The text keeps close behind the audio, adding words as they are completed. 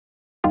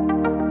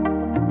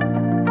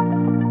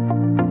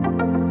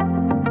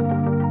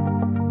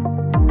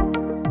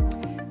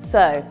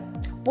So,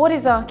 what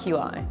is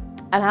RQI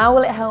and how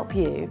will it help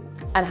you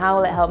and how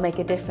will it help make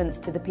a difference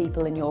to the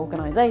people in your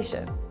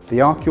organisation? The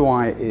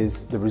RQI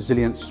is the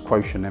Resilience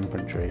Quotient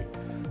Inventory.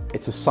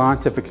 It's a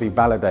scientifically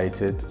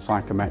validated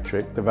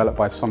psychometric developed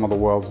by some of the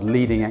world's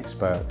leading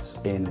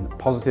experts in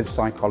positive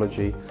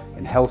psychology,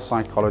 in health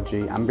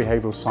psychology and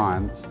behavioural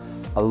science,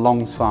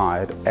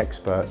 alongside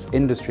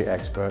industry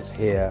experts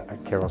here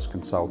at Kairos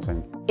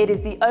Consulting. It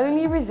is the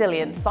only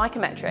resilience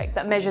psychometric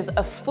that measures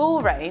a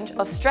full range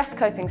of stress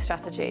coping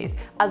strategies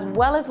as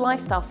well as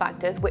lifestyle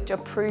factors which are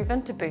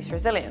proven to boost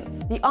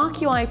resilience. The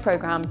RQI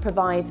programme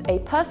provides a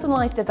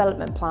personalised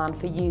development plan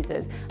for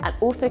users and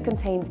also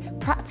contains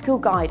practical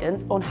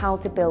guidance on how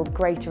to build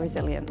greater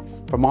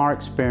resilience. From our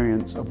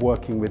experience of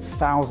working with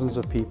thousands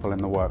of people in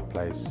the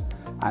workplace,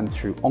 and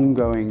through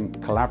ongoing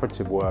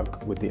collaborative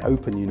work with the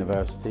Open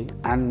University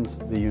and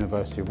the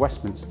University of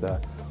Westminster,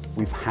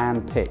 we've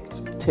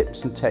hand-picked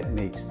tips and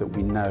techniques that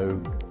we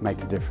know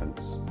make a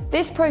difference.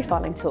 This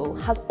profiling tool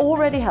has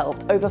already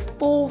helped over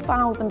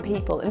 4,000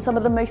 people in some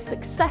of the most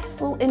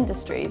successful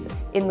industries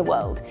in the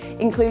world,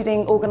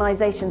 including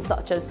organisations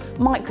such as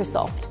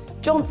Microsoft,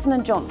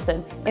 Johnson &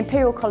 Johnson,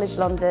 Imperial College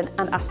London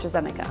and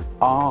AstraZeneca.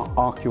 Our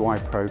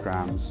RQI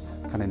programmes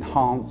can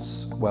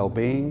enhance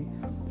well-being,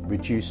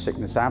 reduce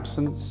sickness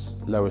absence,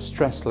 lower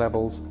stress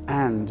levels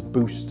and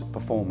boost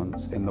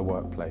performance in the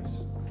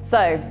workplace.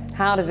 So,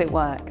 how does it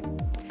work?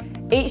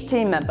 Each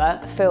team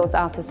member fills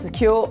out a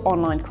secure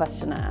online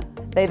questionnaire.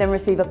 They then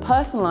receive a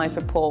personalised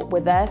report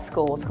with their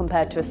scores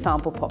compared to a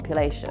sample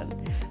population,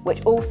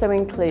 which also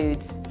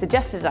includes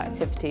suggested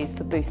activities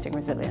for boosting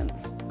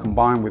resilience.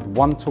 Combined with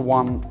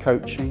one-to-one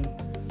coaching,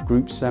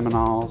 group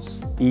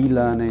seminars,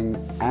 e-learning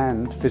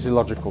and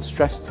physiological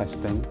stress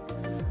testing,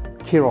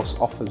 Kairos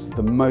offers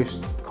the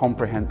most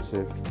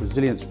comprehensive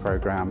resilience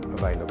programme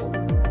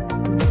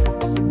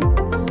available.